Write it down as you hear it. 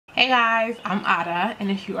Hey guys, I'm Ada,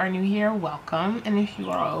 and if you are new here, welcome. And if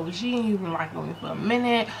you are OG and you've been rocking with me for a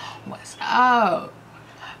minute, what's up?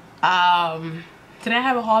 Today I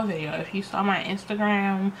have a haul video. If you saw my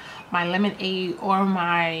Instagram, my lemonade, or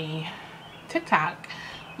my TikTok,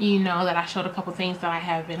 you know that I showed a couple things that I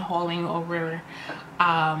have been hauling over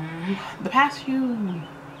the past few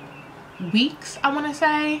weeks, I want to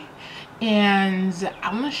say, and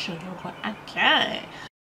I want to show you what I got.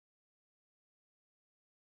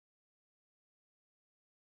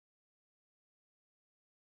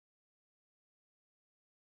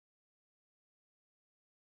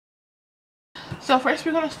 So first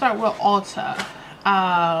we're going to start with Ulta.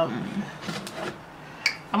 I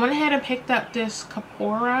went ahead and picked up this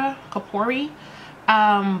Kapori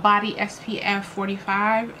Body SPF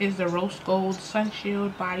 45. Is the Rose Gold Sun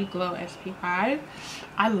Shield Body Glow SP5.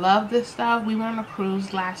 I love this stuff. We went on a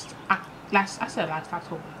cruise last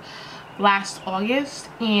August,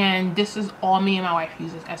 and this is all me and my wife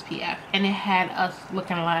uses SPF, and it had us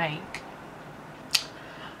looking like,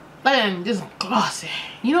 just glossy,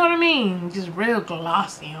 you know what I mean, just real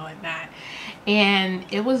glossy and whatnot. And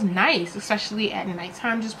it was nice, especially at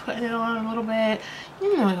nighttime, just putting it on a little bit.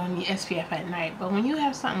 You know, you don't need SPF at night, but when you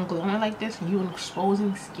have something glowing like this and you're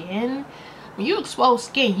exposing skin, when you expose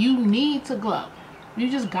skin, you need to glow.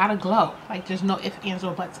 You just gotta glow. Like, there's no ifs, ands,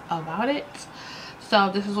 or buts about it.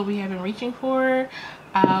 So this is what we have been reaching for.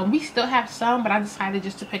 We still have some, but I decided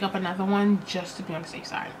just to pick up another one just to be on the safe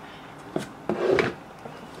side.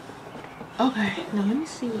 Okay, now let me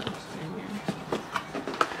see what else is in here.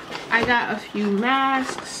 I got a few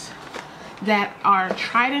masks that are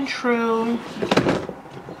tried and true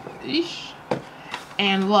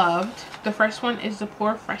and loved. The first one is the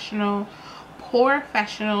Professional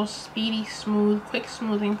Speedy Smooth Quick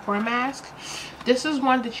Smoothing Pore Mask. This is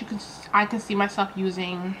one that I can see myself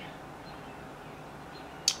using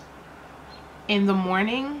in the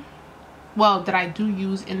morning. Well, that I do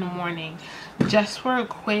use in the morning, just for a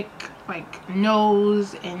quick, like,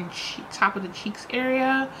 nose and top of the cheeks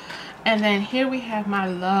area. And then here we have my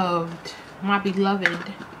beloved.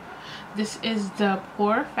 This is the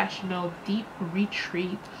Professional Deep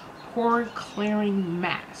Retreat Pore Clearing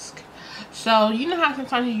Mask. So you know how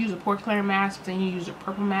sometimes you use a pore clearing mask, but then you use a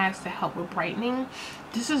purple mask to help with brightening.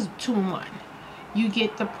 This is 2-in-1. You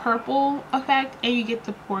get the purple effect and you get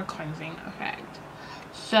the pore cleansing effect.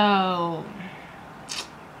 So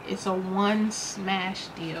it's a one smash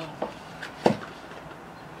deal.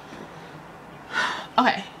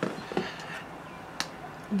 Okay,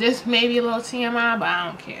 this may be a little TMI, but I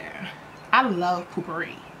don't care. I love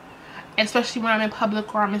poopery, especially when I'm in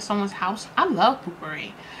public or I'm in someone's house. I love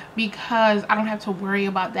poopery because I don't have to worry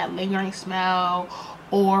about that lingering smell,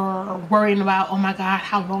 or worrying about, oh my god,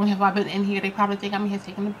 how long have I been in here? They probably think I'm here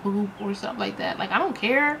taking a poop or something like that. Like, I don't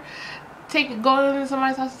care. Going into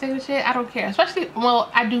somebody's house to take a shit, I don't care. Especially, well,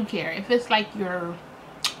 I do care if it's like your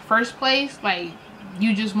first place, like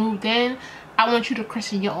you just moved in. I want you to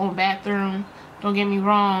christen your own bathroom, don't get me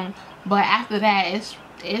wrong, but after that it's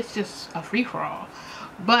just a free-for-all.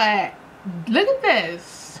 But look at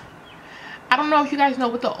this. I don't know if you guys know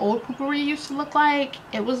what the old poopery used to look like.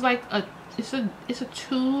 It was like it's a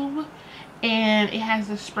tube, and it has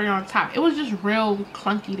a spray on top. It was just real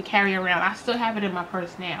clunky to carry around. I still have it in my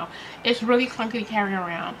purse now. It's really clunky to carry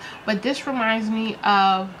around. But this reminds me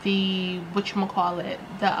of the, whatchamacallit,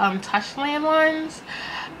 the Touchland ones.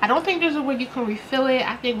 I don't think there's a way you can refill it.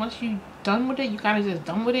 I think once you're done with it, you kind of just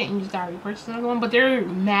done with it and you just gotta repurchase another one. But they're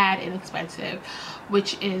mad inexpensive,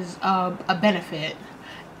 which is a benefit.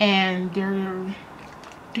 And they're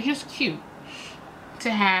just cute to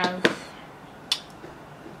have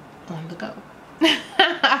on the go.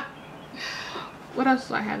 What else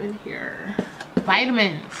do I have in here?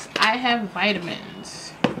 Vitamins. I have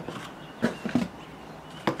vitamins.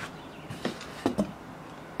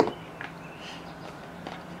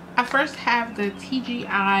 I first have the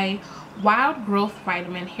TGI Wild Growth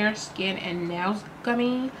Vitamin Hair, Skin, and Nails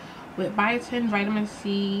Gummy with biotin, vitamin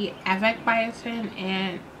C, avec biotin,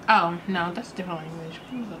 and oh no, that's a different language.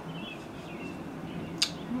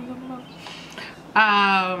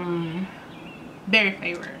 Berry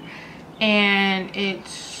flavor, and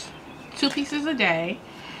it's 2 pieces a day,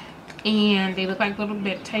 and they look like little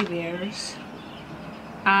teddy bears.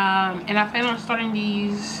 And I plan on starting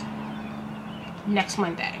these next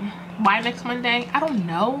Monday. Why next Monday? I don't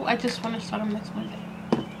know. I just want to start them next Monday.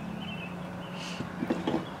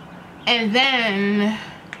 And then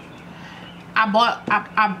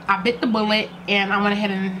I bit the bullet, and I went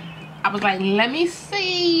ahead and I was like, let me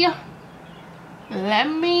see. You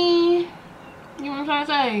know what I'm trying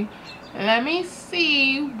to say? Let me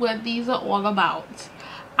see what these are all about.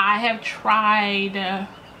 I have tried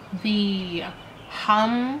the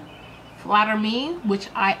Hum Flatter Me, which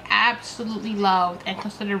I absolutely loved and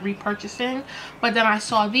considered repurchasing, but then I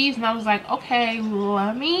saw these and I was like, okay,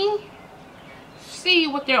 let me see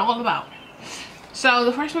what they're all about. So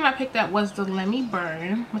the first one I picked up was the Let Me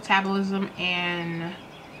Burn Metabolism and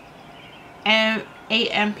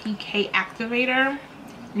AMPK Activator.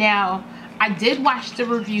 Now, I did watch the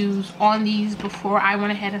reviews on these before I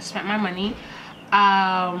went ahead and spent my money.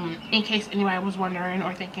 In case anybody was wondering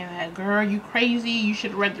or thinking that, girl, you crazy, you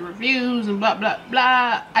should have read the reviews and blah blah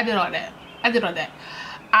blah. I did all that.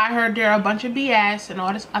 I heard there are a bunch of BS and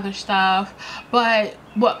all this other stuff, but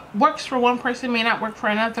what works for one person may not work for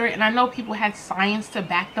another, and I know people had science to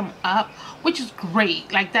back them up, which is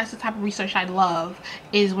great. Like, that's the type of research I love,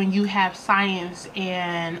 is when you have science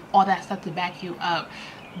and all that stuff to back you up.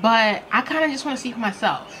 But I kind of just want to see for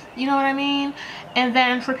myself, you know what I mean? And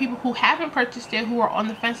then for people who haven't purchased it, who are on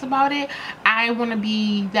the fence about it, I want to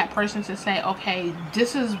be that person to say, okay,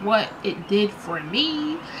 this is what it did for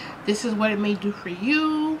me, this is what it may do for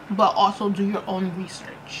you, but also do your own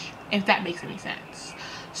research, if that makes any sense.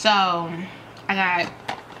 So I got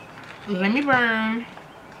Let Me Burn,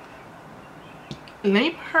 Let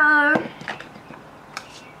Me Purr,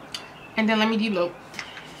 and then Let Me Deload.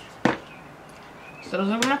 So those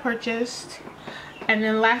are what I purchased. And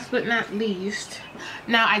then last but not least,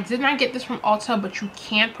 now I did not get this from Ulta, but you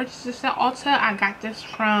can purchase this at Ulta. I got this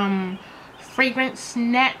from Fragrance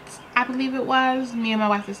Net, I believe it was. Me and my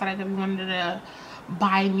wife decided that we wanted to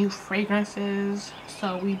buy new fragrances,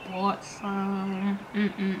 so we bought some.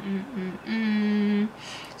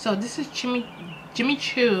 So this is Jimmy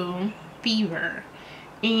Choo Fever.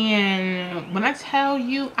 And when I tell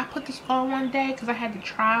you, I put this on one day because I had the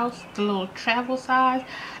trials, the little travel size.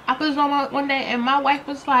 I put this on one day and my wife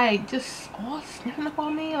was like just all sniffing up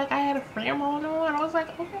on me like I had a pheromone on. I was like,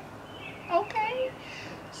 okay.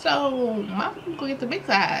 So my go get the big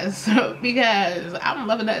size because I'm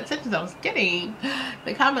loving the attention I was getting.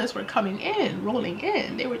 The comments were coming in, rolling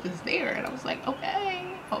in. They were just there, and I was like,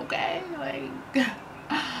 okay, like.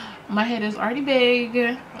 My head is already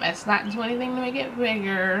big. Let's not do anything to make it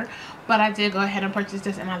bigger. But I did go ahead and purchase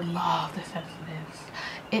this, and I love the scent of this.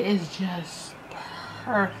 It is just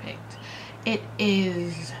perfect.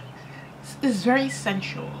 It's very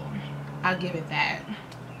sensual. I'll give it that.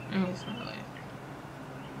 Let me smell it.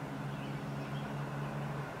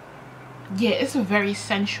 Yeah, it's a very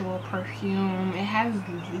sensual perfume. It has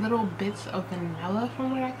little bits of vanilla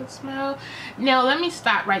from what I could smell. Now let me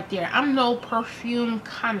stop right there. I'm no perfume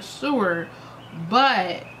connoisseur,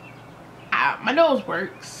 but my nose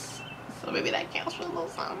works, so maybe that counts for a little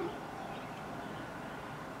something.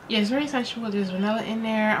 Yeah, it's very sensual. There's vanilla in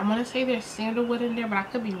there. I want to say there's sandalwood in there, but I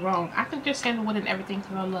could be wrong. I think there's sandalwood in everything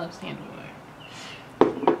because I love sandalwood.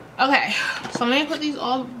 Okay, so let me put these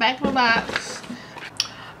all back in the box.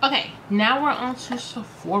 Okay, now we're on to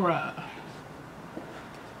Sephora.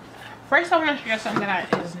 First, I want to share something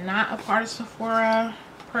that is not a part of Sephora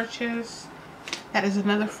purchase. That is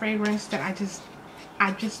another fragrance that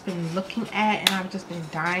I've just been looking at and I've just been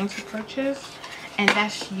dying to purchase. And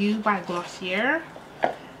that's You by Glossier.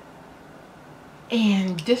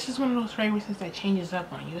 And this is one of those fragrances that changes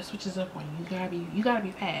up on you. It switches up on you. You gotta be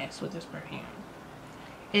fast with this perfume.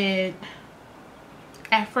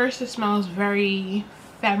 At first it smells very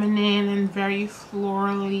feminine and very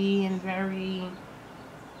florally and very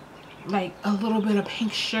like a little bit of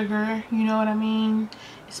pink sugar, you know what I mean?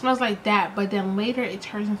 It smells like that, but then later it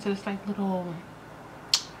turns into this like little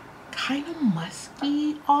kind of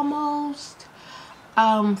musky almost.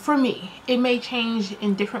 For me, it may change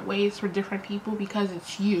in different ways for different people because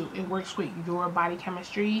it's you. It works with your body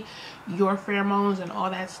chemistry, your pheromones and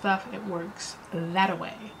all that stuff. It works that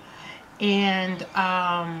way. And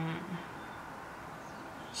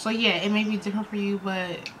so yeah, it may be different for you,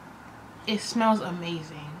 but it smells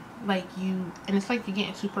amazing. Like and it's like you're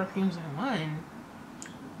getting two perfumes in one.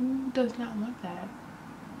 Who does not want that?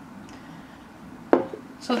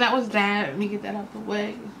 So that was that. Let me get that out the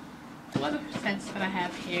way. Two other scents that I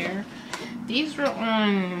have here. These were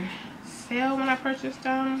on sale when I purchased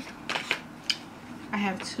them. I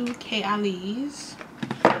have two K Ali's.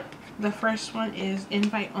 The first one is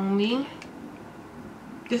Invite Only.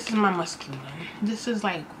 This is my musky one. This is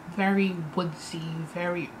like very woodsy,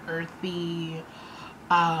 very earthy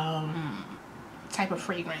type of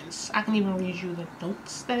fragrance. I can even read you the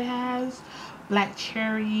notes that it has. Black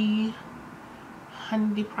cherry,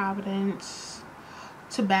 honey de Providence,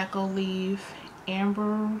 tobacco leaf,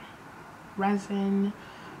 amber resin,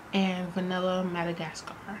 and vanilla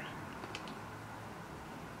Madagascar.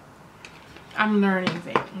 I'm learning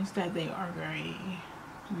things that they are very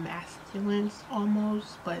masculine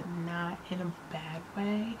almost, but not in a bad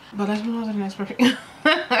way. But let's move on to the next perfume.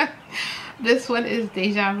 This one is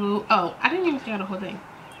Deja Vu. Oh, I didn't even say the whole thing.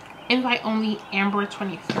 Invite Only Amber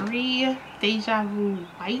 23, Deja Vu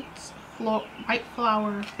White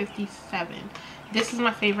Flower 57. This is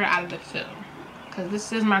my favorite out of the two because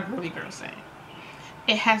this is my girly girl scent.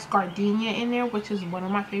 It has gardenia in there, which is one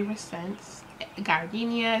of my favorite scents.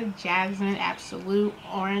 Gardenia, jasmine, absolute,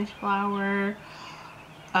 orange flower,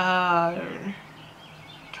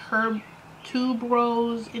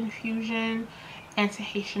 tuberose infusion, and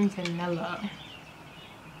Tahitian vanilla.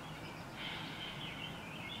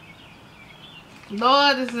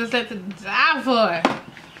 Lord, this is a set to die for.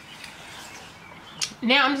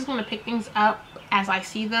 Now I'm just going to pick things up as I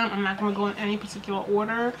see them. I'm not going to go in any particular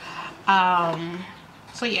order.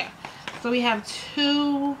 So yeah, so we have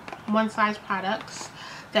two one-size products.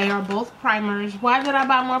 They are both primers. Why did I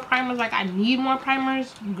buy more primers? Like, I need more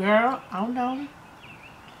primers? Girl, I don't know.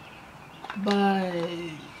 But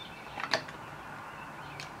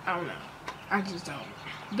I don't know. I just don't.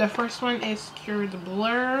 The first one is Cure the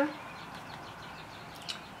Blur.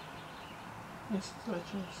 This is what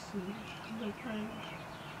you'll see. Look right.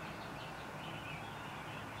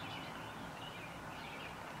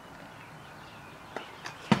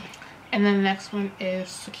 And then the next one is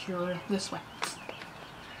Secure the Sweat.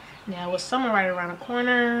 Now with summer right around the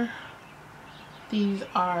corner, these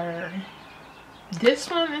are, this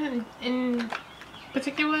one in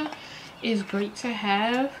particular is great to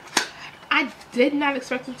have. I did not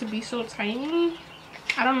expect it to be so tiny.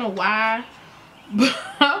 I don't know why, but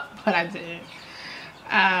I did.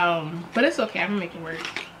 But it's okay, I'm gonna make it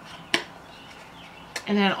work.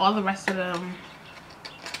 And then all the rest of them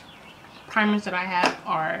primers that I have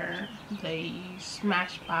are the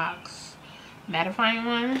Smashbox mattifying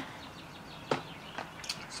one.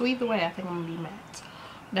 So either way, I think I'm gonna be matte.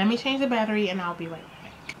 Let me change the battery and I'll be right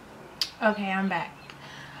back. Okay, I'm back.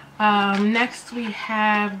 Next we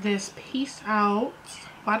have this Peace Out.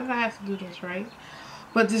 Why did I have to do this, right?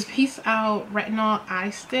 But this Peace Out Retinol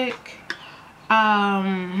Eye Stick.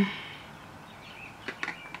 I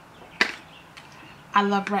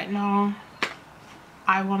love retinol.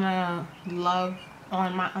 I want to love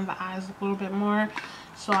on my under eyes a little bit more,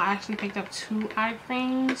 so I actually picked up two eye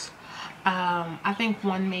creams. I think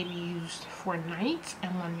one may be used for night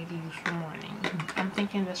and one may be used for morning. I'm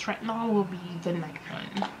thinking this retinol will be the night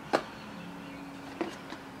one.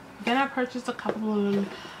 Then I purchased a couple of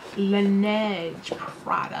Laneige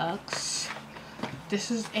products.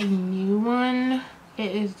 This is a new one.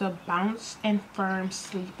 It is the Bounce and Firm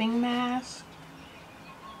Sleeping Mask.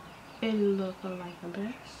 It looks like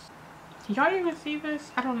this. Y'all even see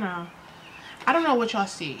this? I don't know. I don't know what y'all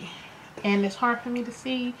see. And it's hard for me to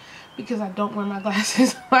see because I don't wear my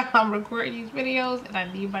glasses while I'm recording these videos. And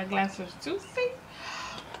I need my glasses to see.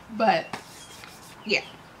 But, yeah.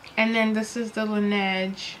 And then this is the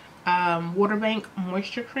Laneige Water Bank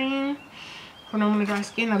Moisture Cream for normal dry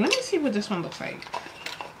skin. Now, let me see what this one looks like.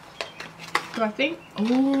 So I think,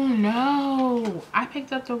 oh no, I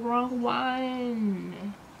picked up the wrong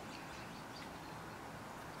one.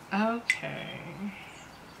 Okay,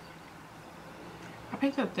 I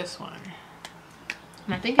picked up this one,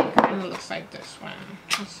 and I think it kind of looks like this one.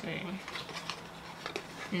 Let's see.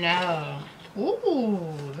 No.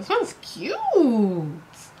 Ooh, this one's cute. Ooh.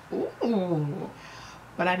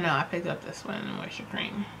 But I know I picked up this one, the moisture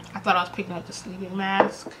cream. I thought I was picking up the sleeping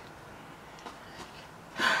mask.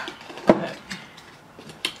 But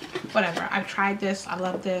whatever. I've tried this. I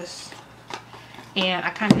love this. And I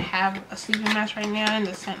kind of have a sleeping mask right now in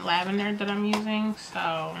the scent lavender that I'm using.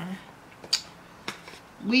 So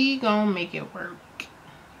we gonna make it work.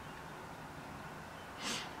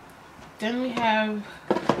 Then we have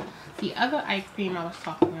the other eye cream I was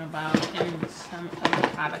talking about and some other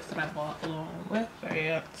products that I bought along with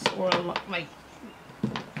it. Or like,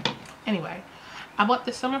 anyway, I bought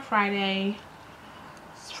the Summer Fridays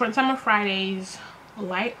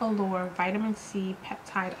Light Allure Vitamin C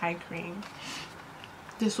Peptide Eye Cream.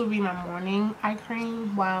 This will be my morning eye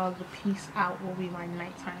cream, while the Peace Out will be my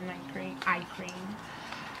nighttime eye cream.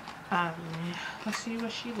 Let's see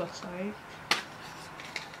what she looks like.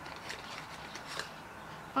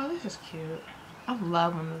 Oh, this is cute. I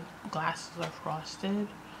love when the glasses are frosted.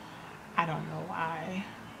 I don't know why,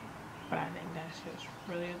 but I think that's just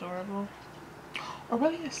really adorable. Or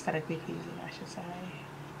really aesthetically pleasing, I should say.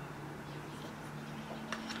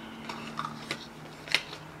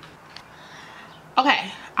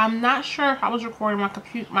 Okay, I'm not sure if I was recording my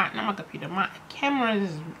camera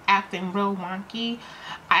is acting real wonky.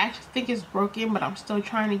 I actually think it's broken, but I'm still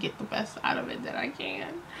trying to get the best out of it that I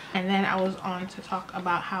can. And then I was on to talk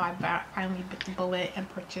about how I finally bit the bullet and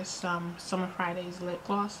purchased some Summer Fridays lip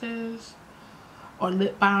glosses, or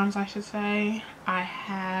lip balms I should say. I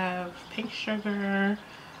have pink sugar,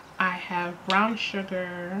 I have brown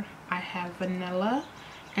sugar, I have vanilla,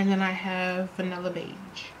 and then I have vanilla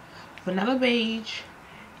beige. Vanilla beige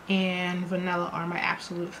and vanilla are my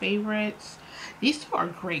absolute favorites. These two are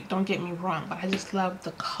great, don't get me wrong, but I just love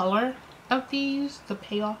the color of these. The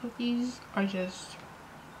payoff of these are just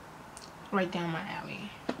right down my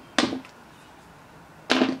alley.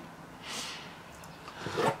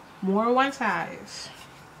 More one size.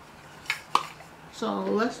 So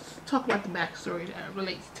let's talk about the backstory that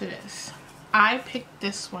relates to this. I picked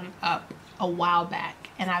this one up a while back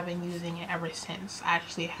and I've been using it ever since. I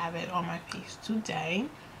actually have it on my face today.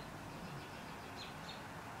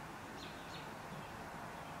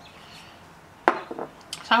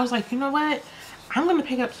 So I was like, you know what? I'm gonna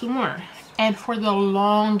pick up 2 more. And for the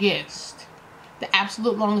longest, the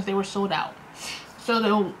absolute longest, they were sold out.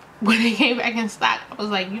 So when they came back in stock, I was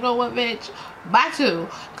like, you know what, bitch? Buy 2.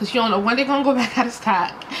 Because you don't know when they're gonna go back out of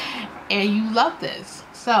stock. And you love this.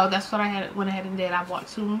 So that's what I went ahead and did. I bought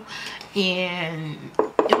 2. And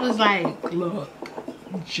it was like, look,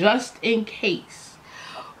 just in case.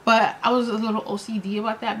 But I was a little OCD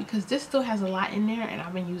about that because this still has a lot in there and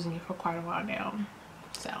I've been using it for quite a while now.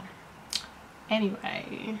 So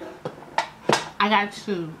anyway, I got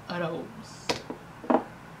 2 of those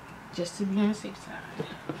just to be on the safe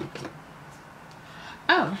side.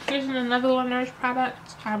 Oh, here's another Laneige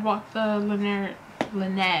product. I bought the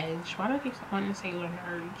Laneige. Why do I keep wanting to say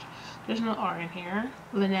Laneige? There's no R in here.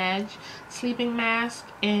 Laneige sleeping mask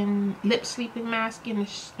and lip sleeping mask in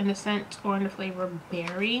the scent or in the flavor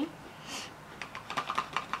berry.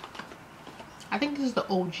 I think this is the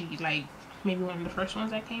OG, like maybe one of the first ones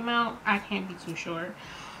that came out. I can't be too sure.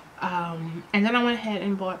 And then I went ahead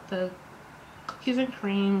and bought the Cookies and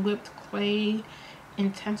Cream Whipped Clay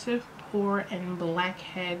Intensive Pore and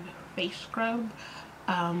Blackhead Face Scrub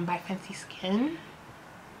by Fenty Skin.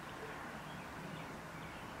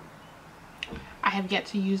 I have yet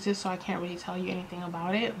to use this, so I can't really tell you anything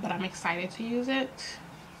about it, but I'm excited to use it.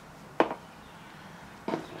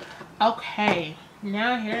 Okay,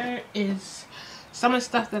 now here is some of the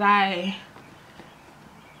stuff that I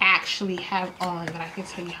actually have on that I can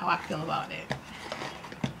tell you how I feel about it.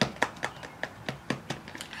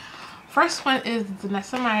 First one is the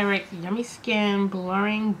Nessamyric Yummy Skin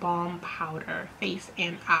Blurring Balm Powder, Face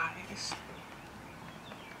and Eyes.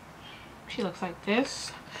 She looks like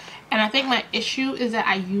this. And I think my issue is that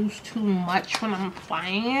I use too much when I'm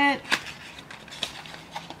applying it.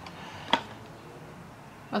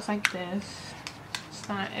 Looks like this. It's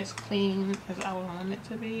not as clean as I would want it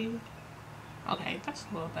to be. Okay, that's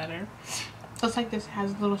a little better. Looks like this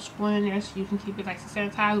has a little spoon in there so you can keep it nice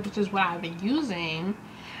and sanitized, which is what I've been using.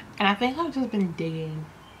 And I think I've just been digging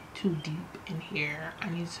too deep in here. I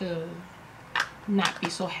need to not be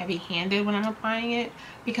so heavy-handed when I'm applying it,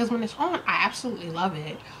 because when it's on, I absolutely love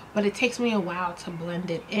it, but it takes me a while to blend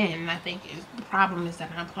it in. And I think the problem is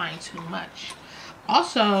that I'm applying too much.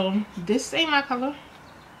 Also, this ain't my color.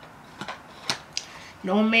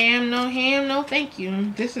 No ma'am, no ham, no thank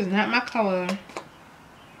you. This is not my color.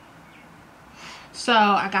 So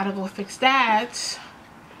I gotta go fix that,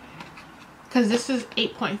 because this is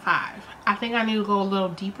 8.5. I think I need to go a little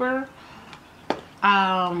deeper.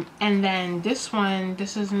 And then this one,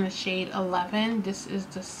 this is in the shade 11. This is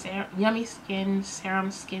the Yummy Skin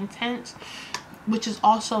Serum Skin Tint, which is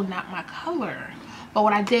also not my color. But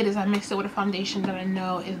what I did is I mixed it with a foundation that I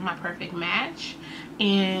know is my perfect match,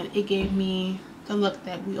 and it gave me the look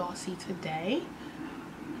that we all see today,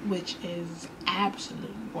 which is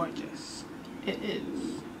absolutely gorgeous. It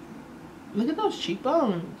is. Look at those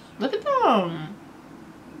cheekbones. Look at them.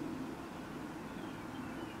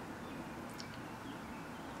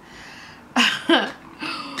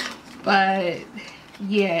 But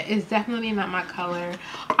yeah, it's definitely not my color.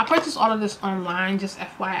 I purchased all of this online, just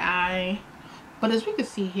FYI. But as we can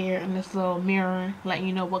see here in this little mirror, letting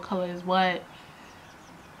you know what color is what,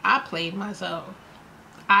 I played myself.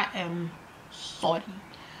 I am salty.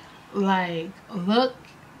 Like, look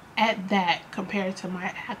at that compared to my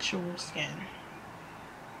actual skin.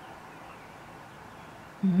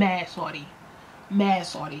 Mad salty. Mad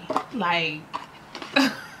salty. Like,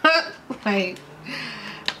 like,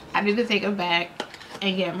 I need to take it back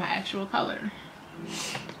and get my actual color.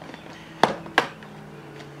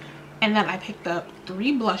 And then I picked up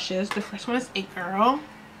 3 blushes. The first one is It Girl.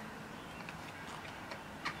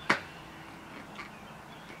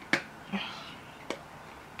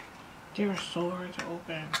 They're so hard to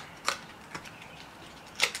open.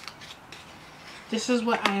 This is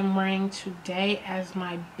what I am wearing today as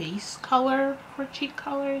my base color for cheek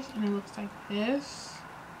colors, and it looks like this.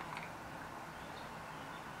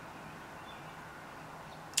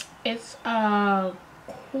 It's a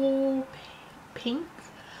cool pink,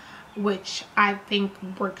 which I think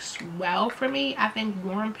works well for me. I think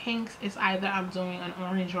warm pinks is either I'm doing an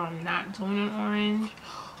orange or I'm not doing an orange.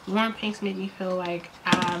 Warm pinks make me feel like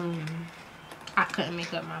I couldn't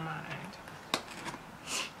make up my mind.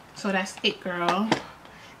 So that's it, girl.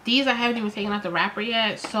 These I haven't even taken out the wrapper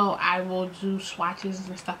yet, so I will do swatches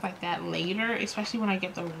and stuff like that later, especially when I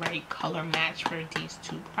get the right color match for these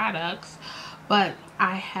two products. But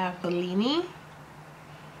I have Bellini,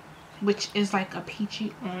 which is like a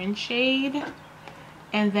peachy orange shade,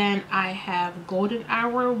 and then I have Golden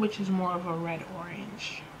Hour, which is more of a red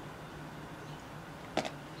orange.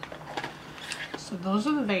 So those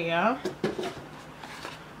are there.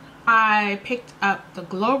 I picked up the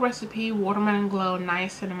Glow Recipe Watermelon Glow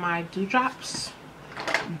Niacinamide Dewdrops.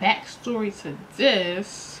 Backstory to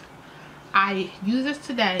this, I used this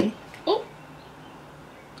today. Oh,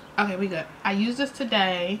 okay, we good. I used this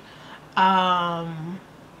today. I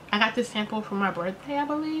got this sample for my birthday, I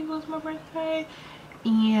believe it was my birthday,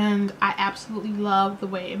 and I absolutely love the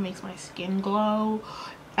way it makes my skin glow.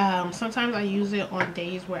 Sometimes I use it on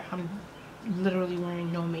days where I'm literally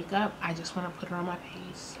wearing no makeup. I just want to put it on my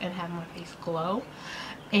face and have my face glow,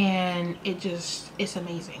 and it's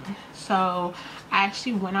amazing. So I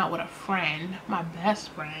actually went out with a friend, my best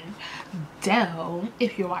friend Dell,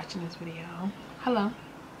 if you're watching this video, hello,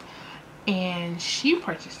 and she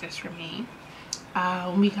purchased this for me.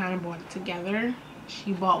 We kind of bought it together.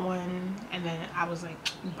 She bought one and then I was like,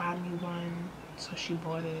 buy me one, so she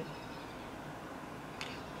bought it.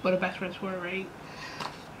 What the best friends were, right?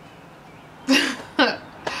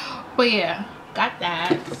 But yeah, got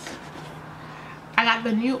that. I got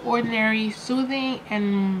the New Ordinary Soothing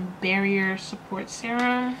and Barrier Support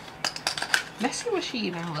Serum. Let's see what she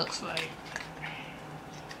even looks like.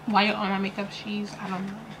 While you're on my makeup sheets, I don't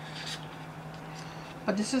know.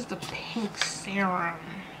 But this is the pink serum.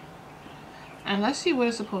 And let's see what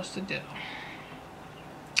it's supposed to do.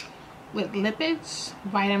 With lipids,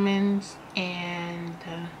 vitamins, and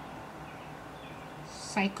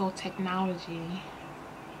psychotechnology.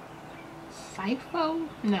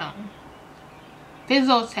 No.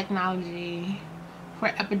 Physiotechnology for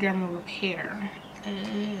epidermal repair.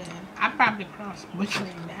 I probably pronounced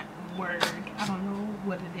butchering that word. I don't know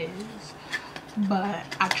what it is. But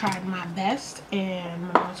I tried my best and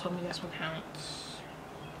my mom told me that's what counts.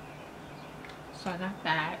 So I got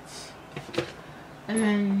that. And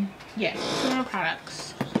then, yeah, two more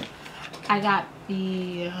products. I got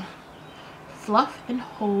the Fluff and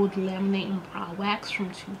Hold Laminating Brow Wax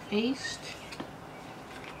from Too Faced.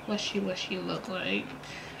 What she look like.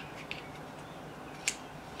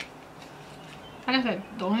 Like I said,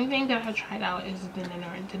 the only thing that I tried out is the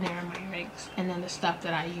Deneramyx, and then the stuff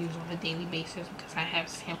that I use on a daily basis because I have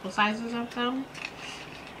sample sizes of them.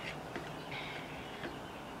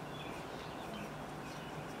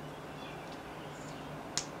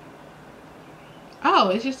 Oh,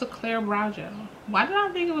 it's just a clear brow gel. Why did I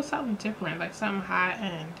think it was something different, like something high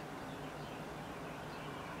end?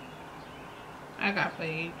 I got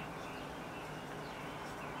played.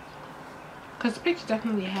 Because the picture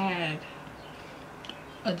definitely had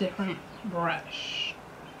a different brush.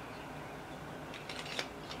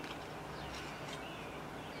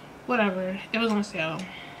 Whatever, it was on sale.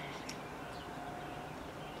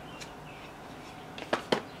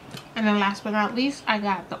 And then last but not least, I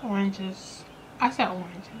got the oranges. I said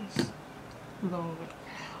oranges. Lord.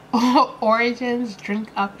 Origins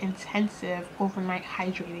Drink Up Intensive Overnight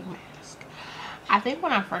Hydrating Mask. I think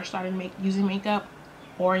when I first started using makeup,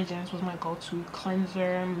 Origins was my go-to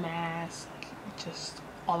cleanser, mask, just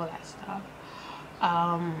all of that stuff.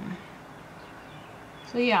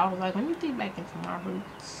 So yeah, I was like, let me dig back into my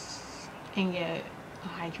roots and get a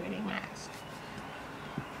hydrating mask.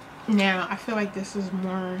 Now I feel like this is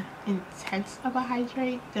more intense of a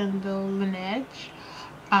hydrate than the Laneige,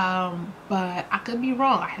 but I could be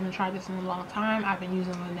wrong. I haven't tried this in a long time. I've been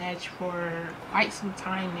using Laneige for quite some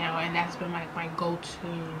time now, and that's been like my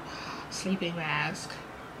go-to sleeping mask.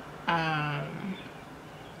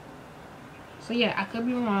 So yeah, I could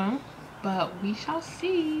be wrong, but we shall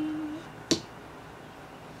see.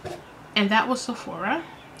 And that was Sephora.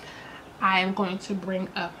 I am going to bring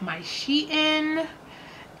up my Shein,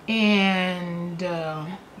 and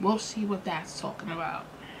we'll see what that's talking about.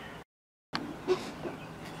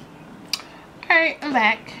 Alright, I'm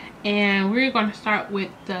back, and we're going to start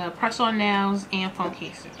with the press-on nails and phone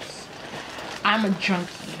cases. I'm a junkie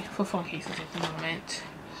for phone cases at the moment.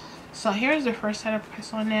 So here's the first set of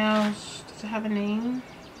press-on nails. Does it have a name?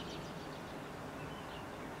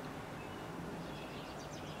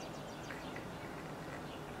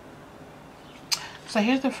 So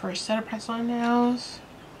here's the first set of press-on nails.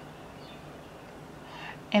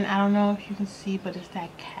 And I don't know if you can see, but it's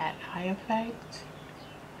that cat eye effect.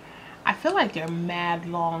 I feel like they're mad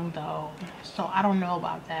long though, so I don't know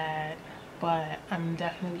about that, but I'm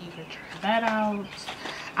definitely gonna try that out.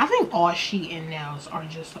 I think all Shein nails are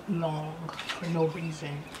just long for no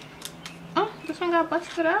reason. Oh, this one got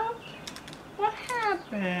busted up? What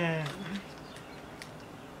happened?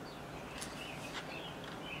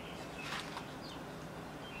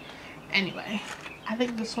 Anyway, I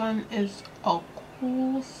think this one is a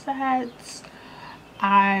cool set.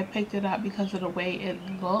 I picked it up because of the way it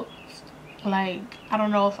looks. Like, I don't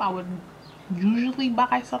know if I would usually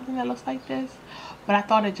buy something that looks like this, but I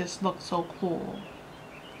thought it just looked so cool,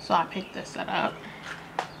 so I picked this set up.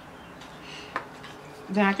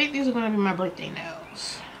 Then I think these are going to be my birthday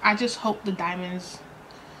nails. I just hope the diamonds,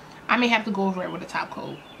 I may have to go over it with a top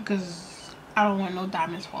coat because I don't want no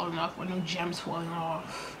diamonds falling off or no gems falling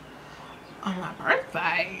off on my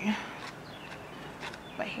birthday.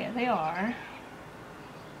 But here they are.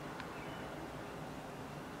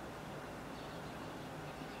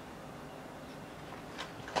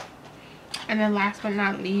 And then last but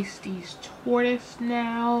not least, these tortoise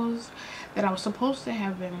nails that I was supposed to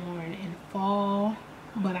have been worn in fall,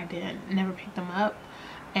 but I didn't, never picked them up.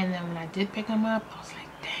 And then when I did pick them up, I was like,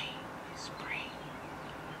 dang, it's spring.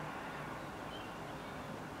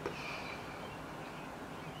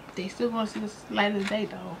 They still gonna see the light of the day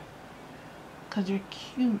though, because they're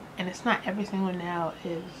cute, and it's not every single nail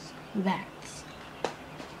is that.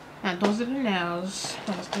 Now those are the nails.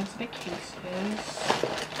 Now let's go to the cases.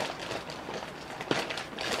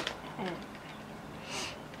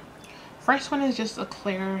 First one is just a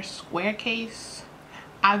clear square case.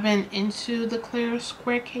 I've been into the clear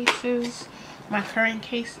square cases. My current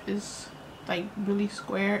case is like really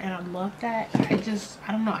square and I love that. I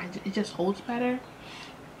don't know, it just holds better.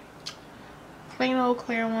 Plain old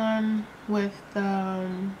clear one with the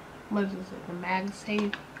what is it, the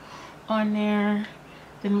MagSafe on there.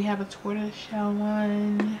 Then we have a tortoise shell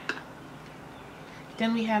one.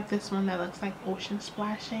 Then we have this one that looks like ocean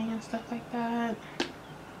splashing and stuff like that.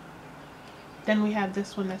 Then we have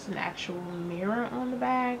this one that's an actual mirror on the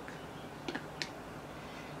back.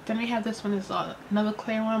 Then we have this one that's another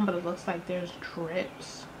clear one, but it looks like there's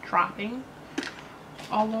drips dropping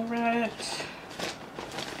all over it.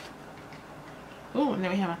 Oh, and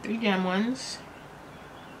then we have our 3 gem ones.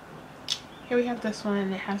 Here we have this one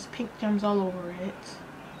and it has pink gems all over it.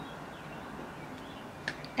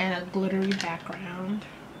 And a glittery background.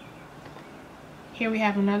 Here we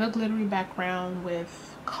have another glittery background with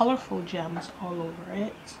colorful gems all over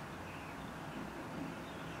it.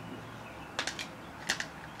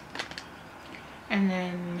 And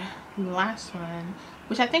then the last one,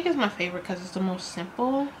 which I think is my favorite because it's the most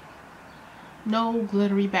simple. No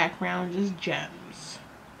glittery background, just gems.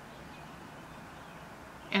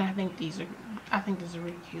 And I think these are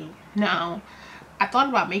really cute. Now, I thought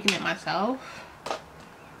about making it myself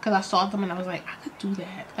because I saw them and I was like, I could do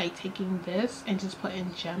that. Like taking this and just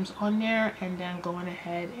putting gems on there and then going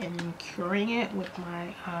ahead and curing it with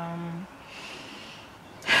my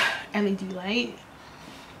LED light.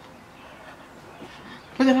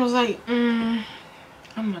 But then I was like, I'm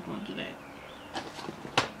not going to do that.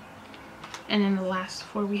 And then the last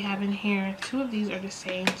 4 we have in here, 2 of these are the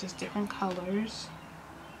same, just different colors.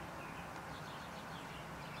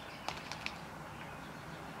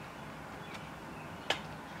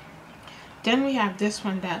 Then we have this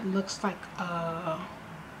one that looks like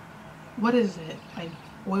what is it, like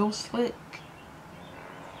oil slick?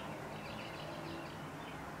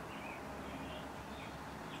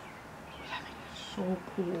 I think it's so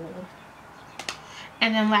cool.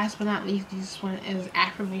 And then last but not least, this one is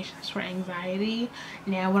affirmations for anxiety.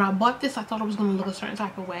 Now when I bought this, I thought it was going to look a certain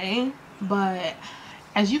type of way, but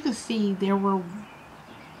as you can see, there were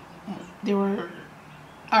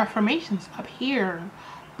affirmations up here,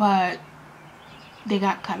 but they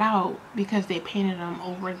got cut out because they painted them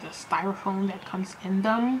over the styrofoam that comes in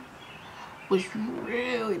them, which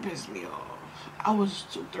really pissed me off. I was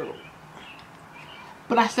so thrilled,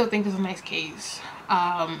 but I still think it's a nice case.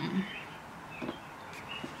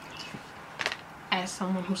 As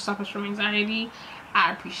someone who suffers from anxiety,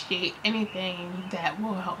 I appreciate anything that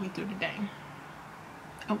will help me through the day.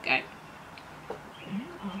 Okay.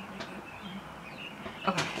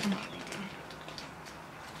 Okay.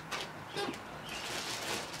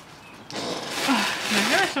 Now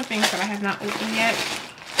here are some things that I have have not opened yet,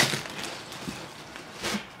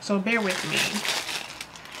 so bear with me.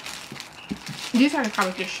 These I could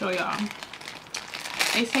probably just show y'all.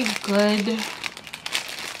 They say good.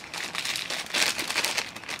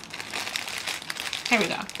 Here we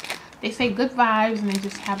go. They say good vibes, and they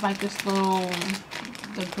just have like this little,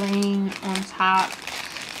 the green on top.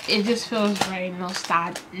 It just feels very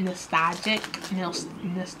nostalgic.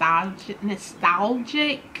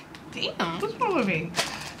 Damn, what's wrong with me?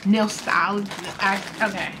 Nostalgic.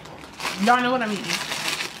 Okay, y'all know what I mean.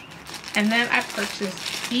 And then I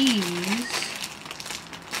purchased these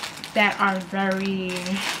that are very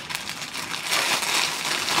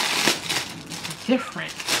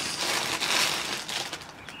different.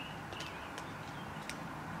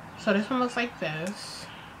 So this one looks like this,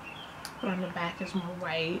 but on the back is more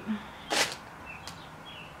white.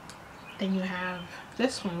 Then you have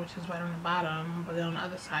this one, which is white on the bottom, but then on the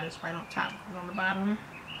other side it's white on top and on the bottom.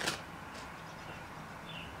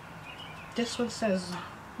 This one says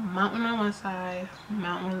mountain on one side,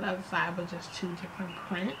 mountain on the other side, but just two different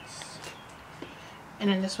prints. And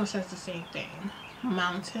then this one says the same thing,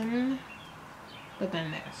 mountain, but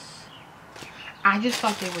then this. I just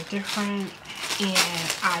thought they were different,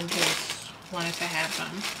 and I just wanted to have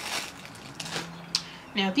them.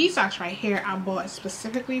 Now these socks right here I bought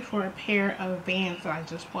specifically for a pair of Vans that I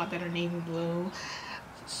just bought that are navy blue,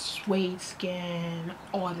 suede skin,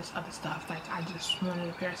 all this other stuff. Like I just wanted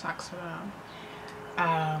a pair of socks for them.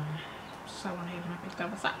 So I went ahead and I picked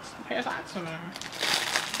up a pair of socks for them.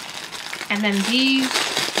 And then these,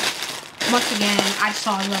 once again, I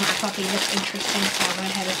saw them, I thought they looked interesting, so I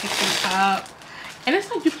went ahead and picked them up. And it's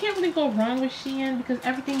like you can't really go wrong with Shein because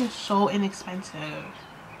everything is so inexpensive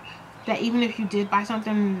that even if you did buy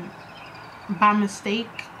something by mistake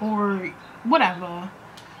or whatever,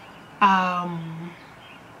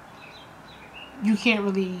 you can't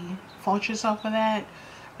really fault yourself for that.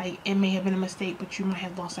 Like, it may have been a mistake, but you might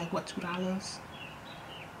have lost like what, $2?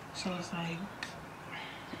 So it's like,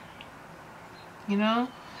 you know,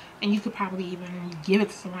 and you could probably even give it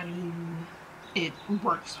to somebody who it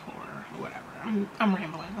works for or whatever. I'm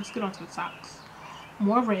rambling. Let's get on to the socks.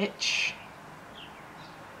 More rich.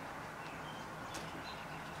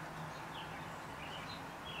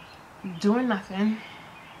 Doing nothing.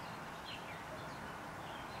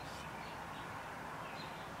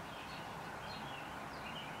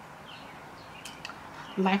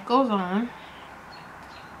 Life goes on.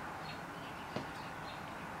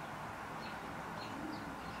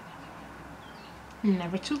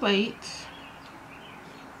 Never too late.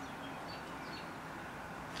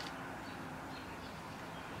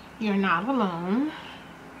 You're not alone.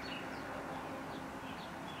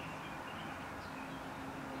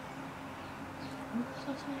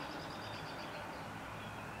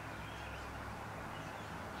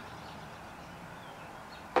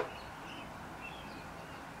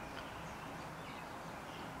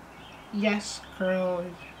 Yes, girl.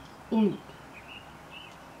 Ooh.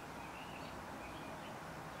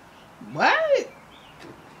 What?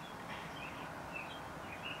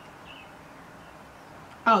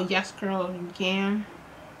 Oh, yes, girl, you can.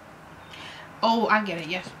 Oh, I get it.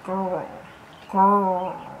 Yes, girl.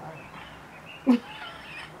 Girl.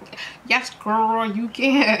 Yes, girl, you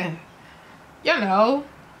can. You know,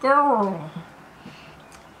 girl.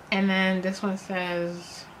 And then this one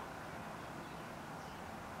says,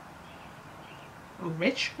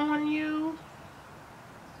 rich on you.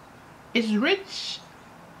 Is rich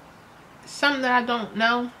something that I don't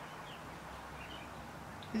know?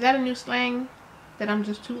 Is that a new slang that I'm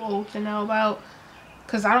just too old to know about?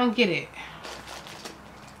 Because I don't get it.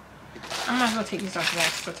 I'm not going to take these off the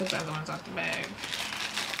bag because I took the other ones off the bag.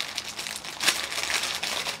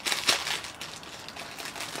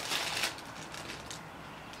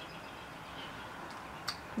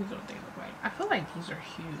 These are what they look like. I feel like these are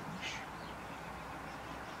huge.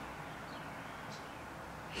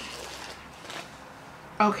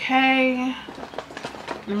 Okay,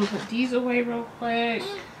 let me put these away real quick.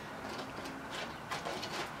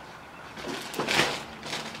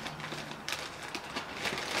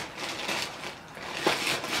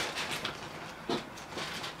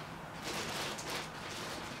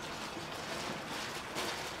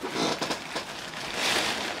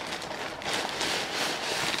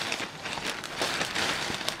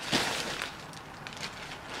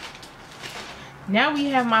 Now we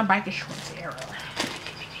have my biker shorts era.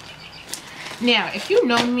 Now, if you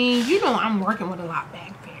know me, you know I'm working with a lot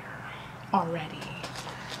back there already.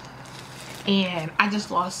 And I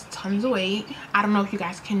just lost tons of weight. I don't know if you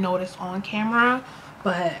guys can notice on camera,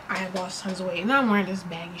 but I have lost tons of weight. And I'm wearing this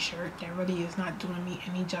baggy shirt that really is not doing me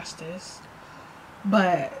any justice.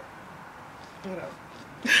 But Whatever.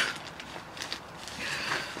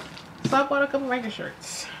 So I bought a couple regular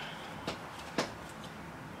shirts.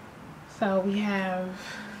 So we have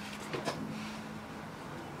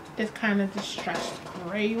this kind of distressed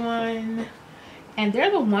gray one. And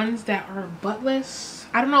they're the ones that are buttless.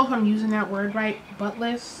 I don't know if I'm using that word right,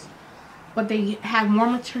 buttless. But they have more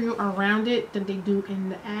material around it than they do in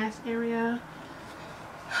the ass area.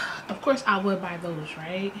 Of course I would buy those,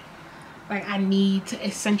 right? Like, I need to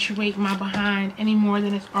accentuate my behind any more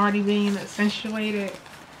than it's already being accentuated.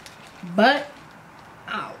 But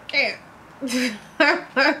I don't care.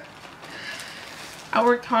 I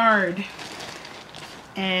worked hard.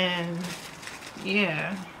 And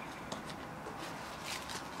yeah.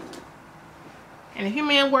 And if your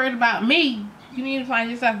man worried about me, you need to find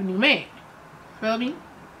yourself a new man. Feel me?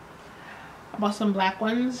 I bought some black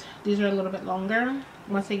ones. These are a little bit longer.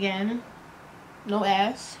 Once again, no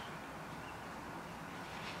ass.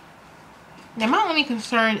 Now my only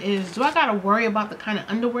concern is, do I gotta worry about the kind of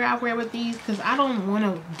underwear I wear with these? Because I don't want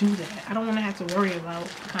to do that. I don't want to have to worry about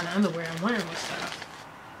the kind of underwear I'm wearing with stuff.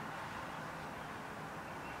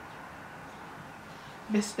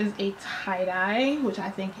 This is a tie-dye, which I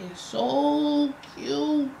think is so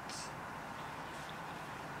cute.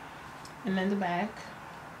 And then the back.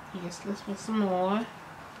 Yes, let's put some more.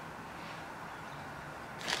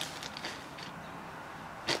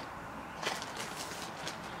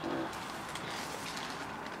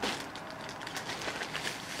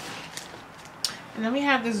 And then we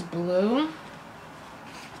have this blue.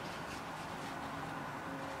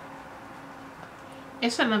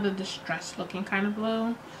 It's another distressed looking kind of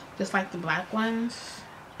blue, just like the black ones.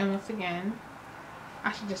 And once again,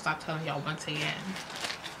 I should just stop telling y'all once again.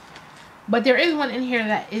 But there is one in here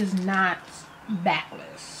that is not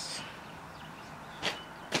backless.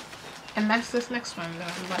 And that's this next one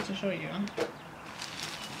that I'm about to show you.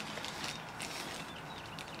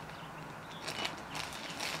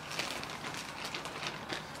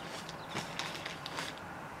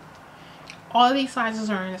 All these sizes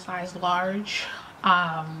are in a size large.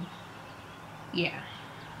 Yeah.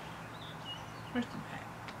 Where's the back?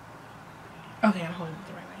 Okay, I'm holding it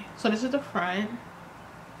the right way. So this is the front.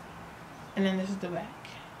 And then this is the back.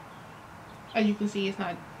 As you can see, it's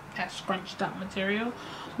not that scrunched up material.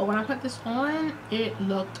 But when I put this on, it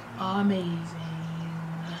looked amazing.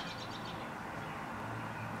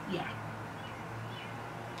 Yeah.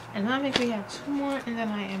 And then I think we have two more and then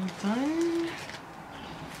I am done.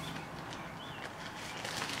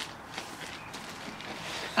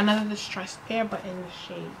 Another distressed pair, but in the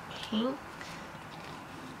shade pink.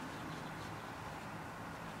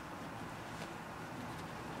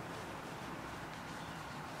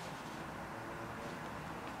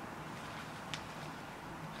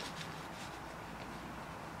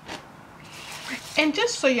 And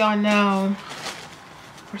just so y'all know,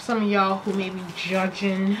 for some of y'all who may be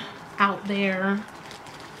judging out there,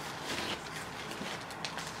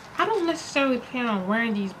 I don't necessarily plan on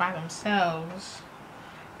wearing these by themselves.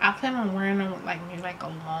 I plan on wearing them with like maybe like a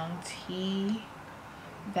long tee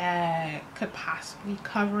that could possibly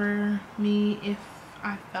cover me if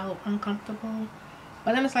I felt uncomfortable.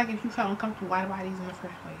 But then it's like, if you felt uncomfortable, why buy these in the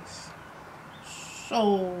first place?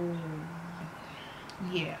 So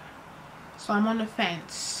yeah. So I'm on the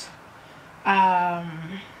fence. If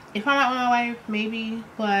I'm out with my wife, maybe,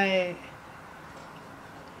 but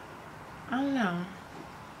I don't know.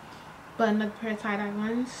 But another pair of tie-dye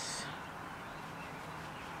ones.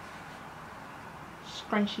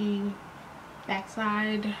 Scrunchy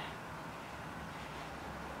backside.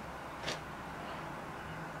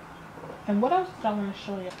 And what else did I want to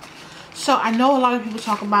show you? So I know a lot of people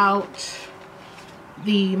talk about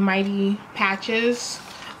the Mighty patches,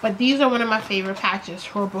 but these are one of my favorite patches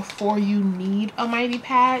for before you need a Mighty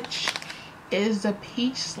patch. It is the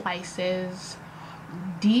Peach Slices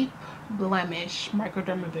Deep Blemish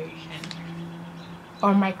Microdermabrasion,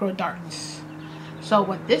 or micro darts. So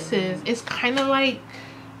what this is, it's kind of like,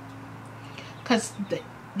 because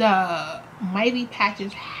the Mighty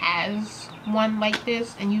patches has one like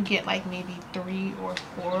this, and you get like maybe 3 or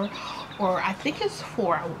 4, or I think it's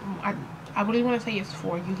 4. I really want to say it's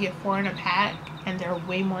 4. You get 4 in a pack, and they're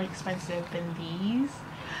way more expensive than these.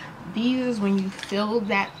 These is when you fill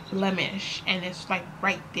that blemish and it's like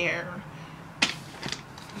right there.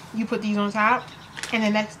 You put these on top, and the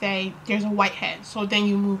next day there's a whitehead. So then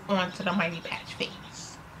you move on to the Mighty patch phase.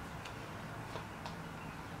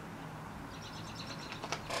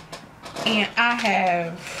 And I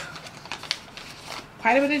have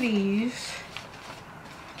quite a bit of these.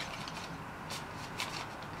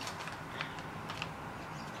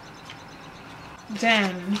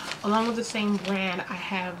 Then, along with the same brand, I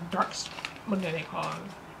have dark what are they called?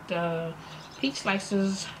 The Peach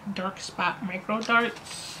Slices Dark Spot Micro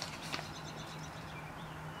Darts.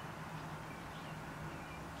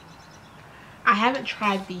 I haven't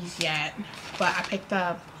tried these yet, but I picked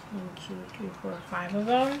up 1, 2, 3, 4, 5 of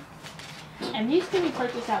them. And these can be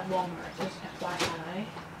purchased at Walmart, just FYI.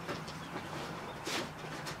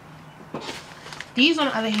 These, on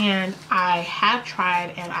the other hand, I have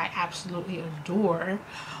tried and I absolutely adore.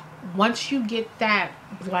 Once you get that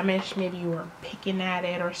blemish, maybe you were picking at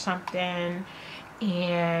it or something,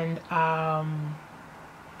 and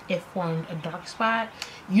it formed a dark spot,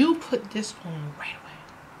 you put this on right away.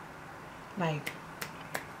 Like,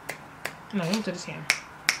 no, let me do this here.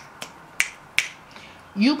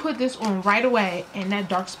 You put this on right away and that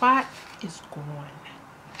dark spot is gone.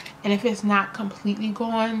 And if it's not completely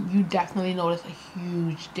gone, you definitely notice a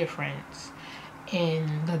huge difference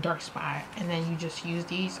in the dark spot. And then you just use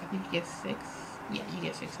these. I think you get 6. Yeah, you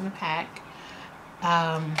get 6 in a pack.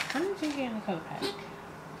 How many do you get in the color pack?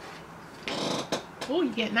 Oh,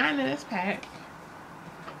 you get 9 in this pack.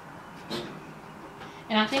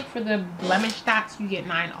 And I think for the blemish dots, you get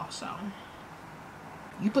 9 also.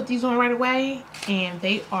 You put these on right away, and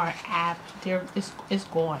they are it's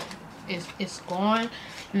gone. It's gone.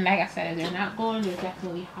 And like I said, if they're not gone, they're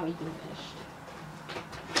definitely highly diminished.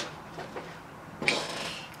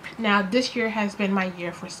 Now, this year has been my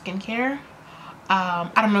year for skincare.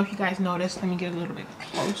 I don't know if you guys noticed. Let me get a little bit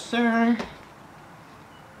closer.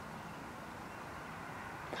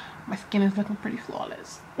 My skin is looking pretty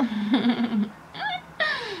flawless.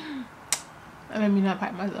 Let me not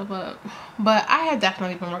pipe myself up, but I have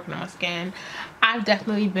definitely been working on my skin. I've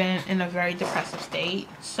definitely been in a very depressive state,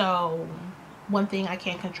 so one thing I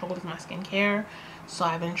can't control is my skincare, so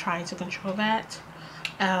I've been trying to control that,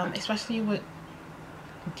 especially with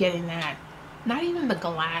getting that, not even the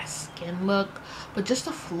glass skin look, but just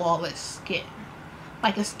a flawless skin,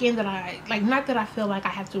 like a skin that I like. Not that I feel like I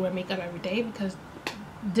have to wear makeup every day, because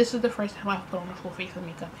this is the first time I've put on a full face of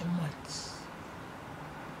makeup in months.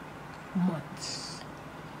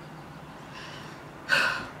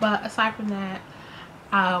 But aside from that,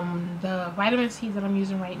 the vitamin C that I'm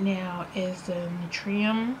using right now is the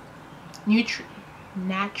Natrium.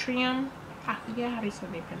 I forget how they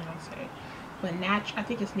said they pronounce it, but I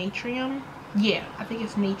think it's Natrium. Yeah, I think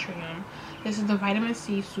it's Natrium. This is the Vitamin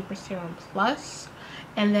C Super Serum Plus,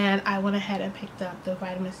 and then I went ahead and picked up the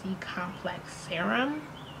Vitamin C Complex Serum.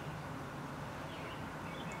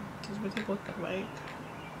 This is what they both look like.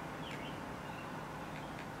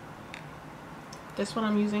 This one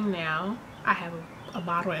I'm using now. I have a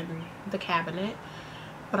bottle in the cabinet,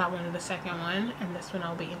 but I wanted a second one, and this one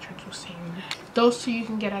I'll be introducing. Those two you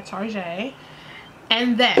can get at Target.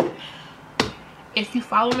 And then, if you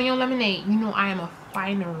follow me on Lemonade, you know I am a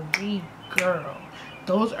finery girl.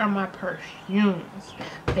 Those are my perfumes.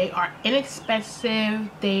 They are inexpensive.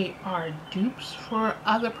 They are dupes for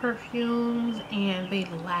other perfumes, and they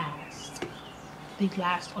last. They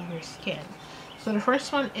last on your skin. So the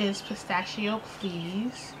first one is Pistachio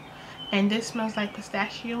Please, and this smells like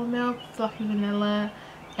pistachio milk, fluffy vanilla,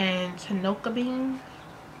 and Tanoka bean.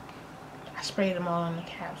 I sprayed them all on the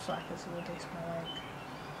cap so I can see what they smell like.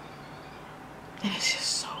 And it's just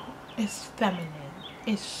so, it's feminine,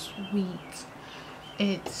 it's sweet,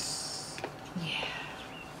 it's, yeah.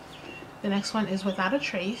 The next one is Without a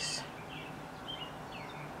Trace.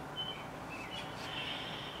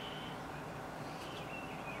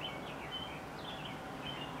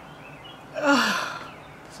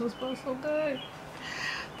 This smells so good.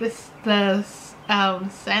 The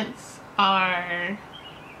scents are,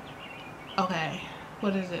 okay,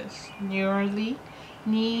 what is this? New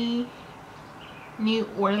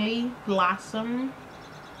Orleans Blossom,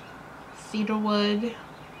 Cedarwood,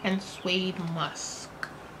 and Suede Musk.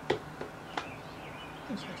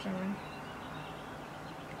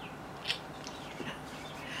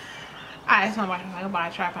 I asked my wife if I could buy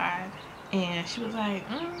a tripod, and she was like,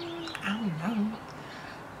 I don't know.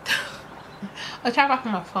 A tripod for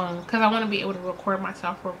my phone, because I want to be able to record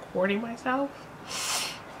myself recording myself.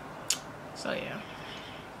 So yeah.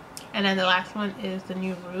 And then the last one is the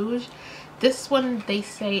New Rouge. This one they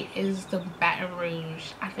say is the Baton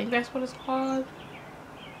Rouge. I think that's what it's called.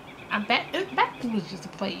 I bet Baton Rouge is the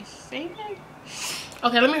place. Ain't it?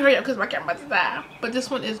 Okay, let me hurry up because my camera's die. But this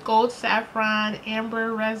one is Gold Saffron,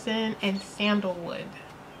 Amber Resin, and Sandalwood.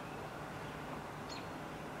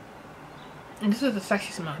 And this is the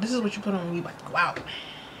sexy smell. This is what you put on when you about to go out.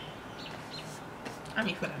 I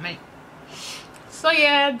mean, for the night. So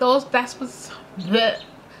yeah, that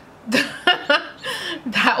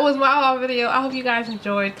was was my haul video. I hope you guys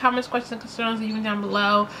enjoyed. Comments, questions, concerns, leave them down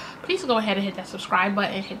below. Please go ahead and hit that subscribe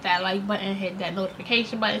button, hit that like button, hit that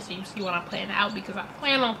notification button so you see what I'm putting out, because I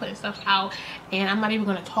plan on putting stuff out and I'm not even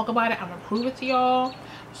going to talk about it. I'm going to prove it to y'all.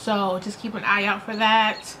 So just keep an eye out for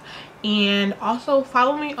that. And also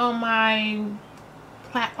follow me on my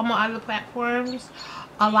other platforms.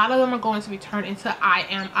 A lot of them are going to be turned into I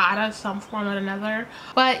Am Ada, some form or another.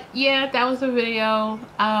 But yeah, that was the video.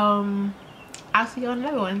 I'll see you on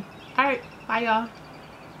another one. All right, bye y'all.